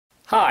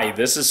Hi,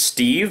 this is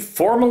Steve,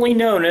 formerly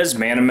known as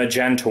Man in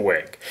Magenta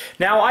Wig.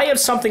 Now, I have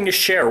something to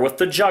share with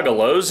the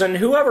Juggalos and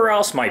whoever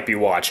else might be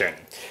watching.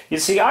 You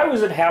see, I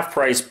was at Half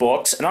Price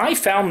Books and I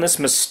found this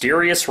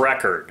mysterious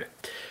record.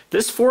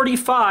 This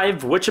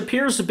 45, which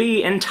appears to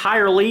be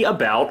entirely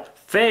about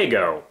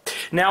FAYGO.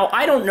 Now,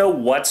 I don't know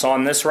what's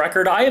on this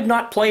record, I have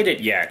not played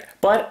it yet,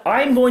 but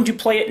I'm going to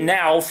play it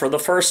now for the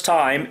first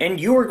time, and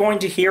you are going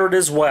to hear it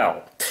as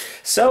well.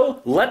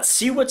 So, let's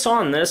see what's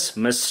on this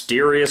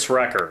mysterious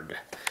record.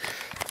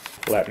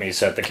 Let me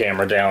set the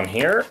camera down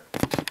here.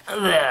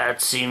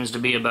 That seems to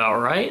be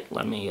about right.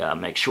 Let me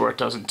make sure it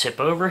doesn't tip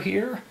over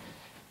here.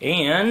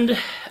 And,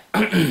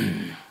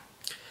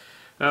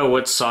 oh,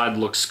 what side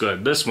looks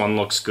good? This one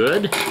looks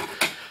good.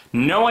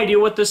 No idea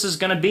what this is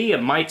going to be.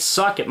 It might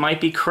suck, it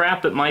might be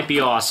crap, it might be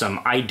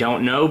awesome. I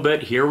don't know,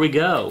 but here we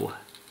go.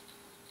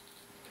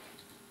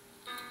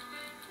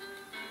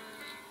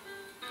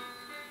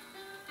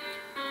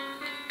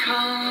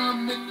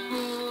 Comic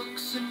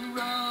books and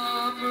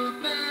rubber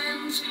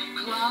bands,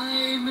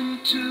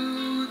 climbing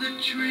to the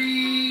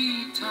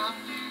treetop,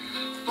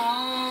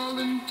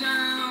 falling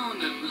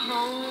down and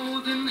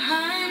holding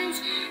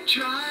hands,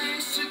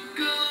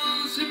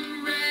 tricycles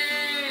and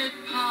red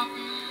pop,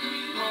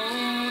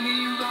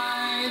 pony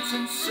rides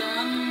and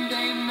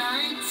Sunday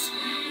nights,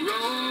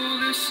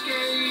 roller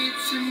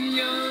skates and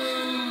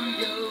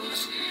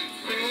yo-yos,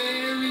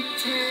 fairy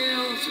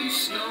tales and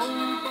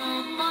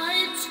snowball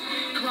fights,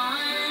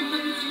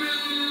 climbing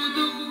through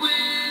the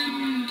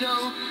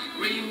window.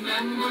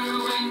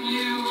 Remember when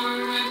you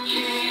were a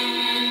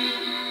kid?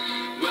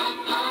 Well,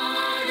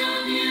 part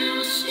of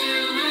you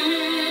still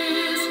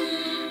is,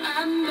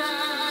 and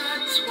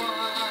that's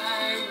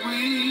why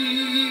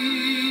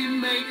we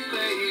make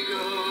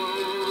FAYGO.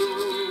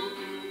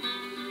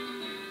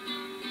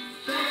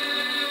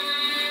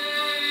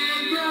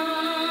 FAYGO,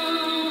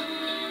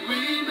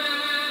 remember.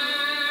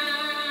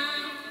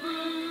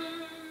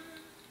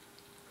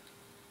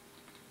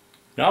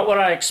 Not what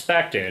I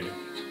expected.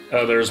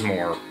 Oh, there's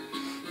more.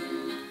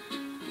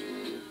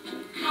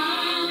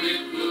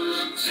 Comic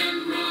books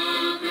and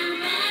rubber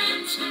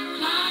bands,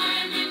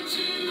 climbing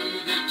to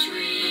the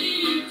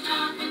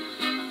treetop,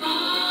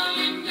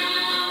 falling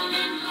down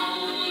and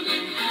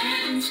holding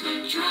hands,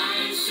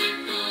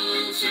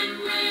 tricycles and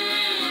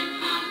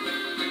red pop,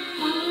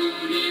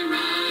 pony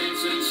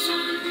rides and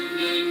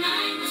Sunday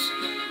nights,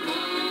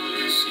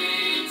 roller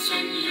skates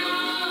and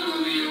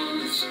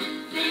yo-yos,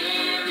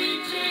 fairy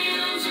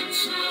tales and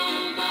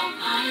snowball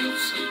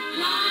fights,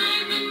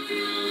 climbing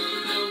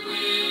through the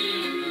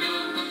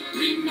window.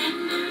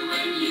 Remember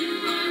when you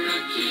were a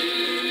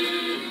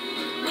kid?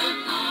 Well,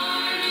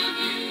 part of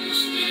you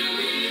still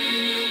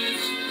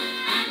is,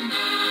 and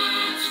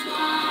that's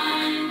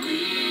why we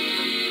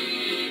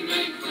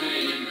make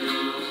FAYGO.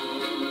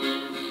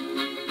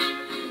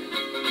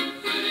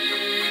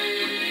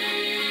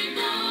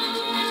 FAYGO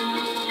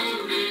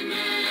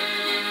remembers.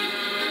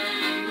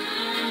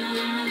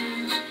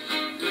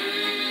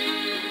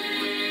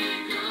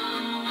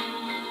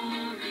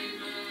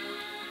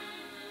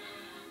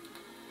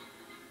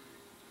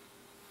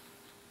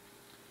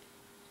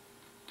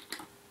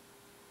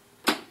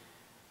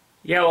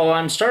 Yeah, well,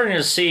 I'm starting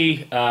to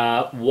see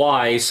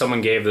why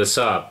someone gave this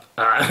up.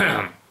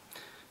 Not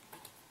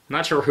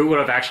sure who would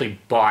have actually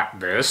bought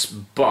this,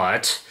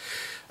 but...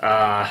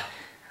 oh,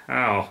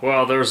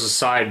 well, there's a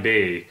side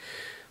B.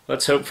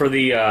 Let's hope for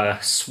the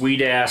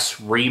sweet-ass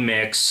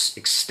remix,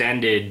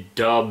 extended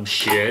dub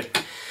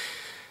shit.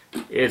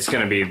 It's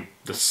gonna be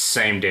the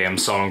same damn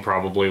song,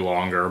 probably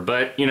longer,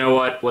 but you know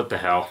what? What the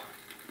hell?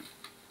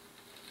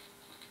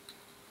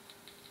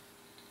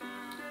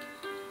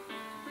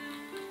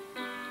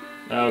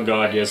 Oh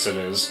god, yes it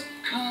is.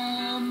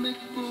 Comic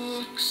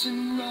books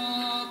and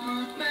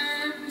rubber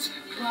bands,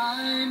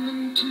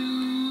 climbing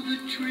to the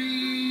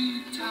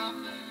treetop,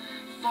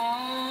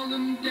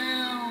 falling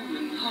down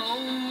and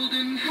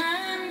holding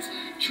hands,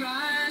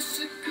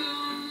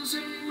 tricycles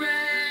and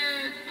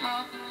red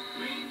pop,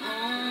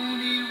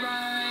 pony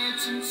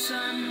rides and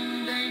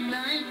Sunday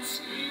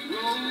nights,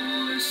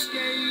 roller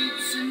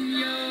skates and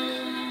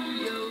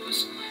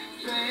yo-yos,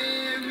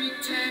 fairy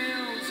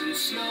tales and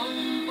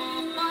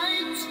snowball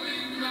fights,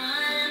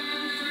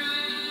 climbing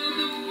through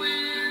the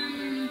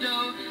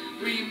window.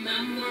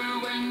 Remember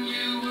when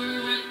you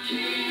were a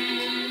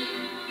kid?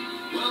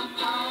 Well,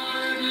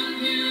 part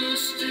of you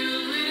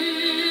still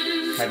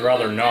is. I'd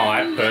rather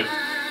not, but...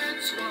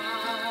 That's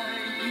why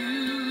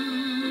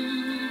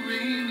you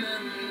remember.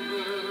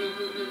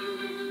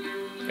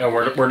 Oh,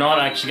 we're not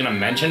actually gonna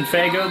mention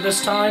FAYGO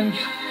this time?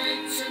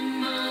 Hats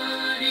and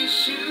muddy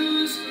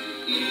shoes,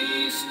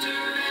 Easter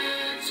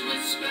eggs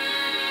with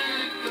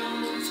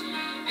speckles,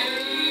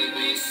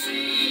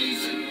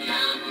 ABCs and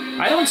counting.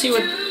 I don't see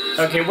what...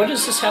 Okay, what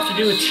does this have to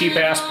do with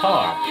cheap-ass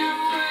pop? Your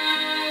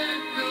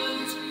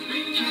freckles,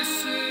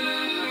 kissing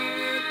a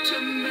hurt to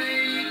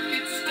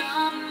make it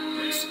stop.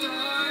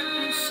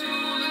 Starting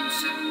school in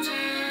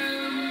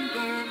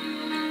September.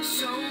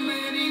 So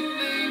many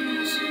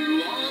things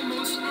you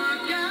almost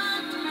forgot.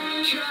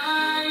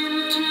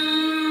 Trying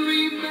to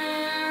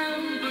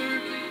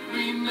remember.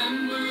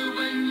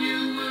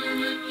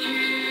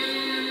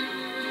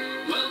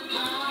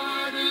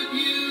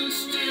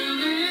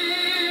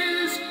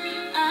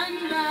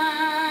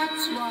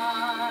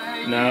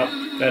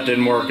 That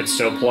didn't work, it's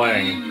still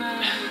playing.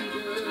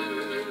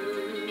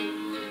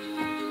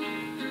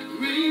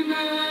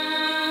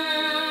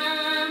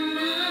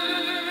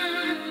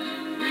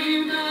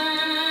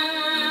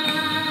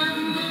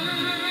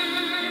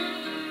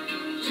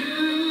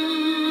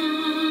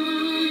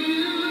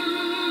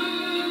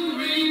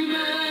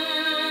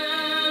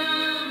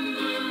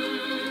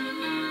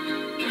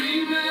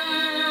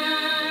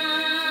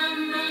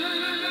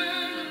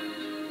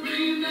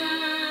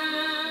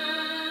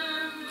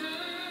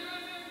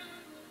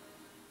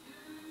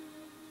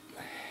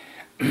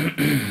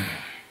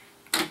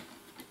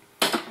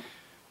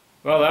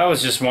 Well, that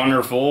was just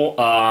wonderful.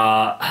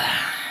 I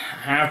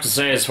have to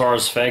say, as far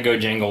as FAYGO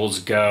jingles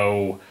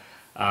go,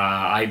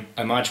 I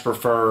much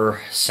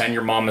prefer send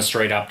your mama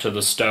straight up to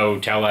the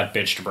stove, tell that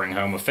bitch to bring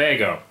home a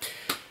FAYGO.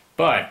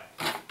 But,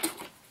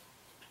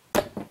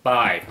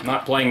 bye.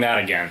 Not playing that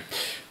again.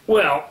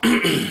 Well,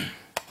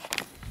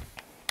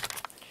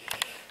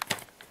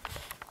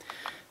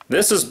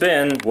 this has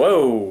been,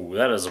 whoa,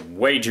 that is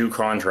way too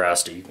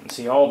contrasty. You can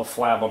see all the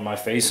flab on my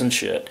face and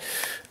shit.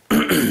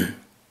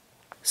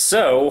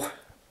 So,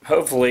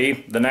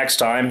 hopefully, the next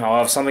time I'll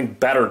have something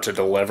better to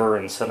deliver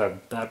instead of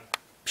that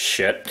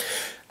shit.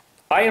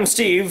 I am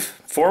Steve,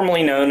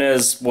 formerly known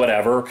as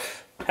whatever.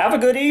 Have a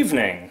good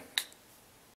evening.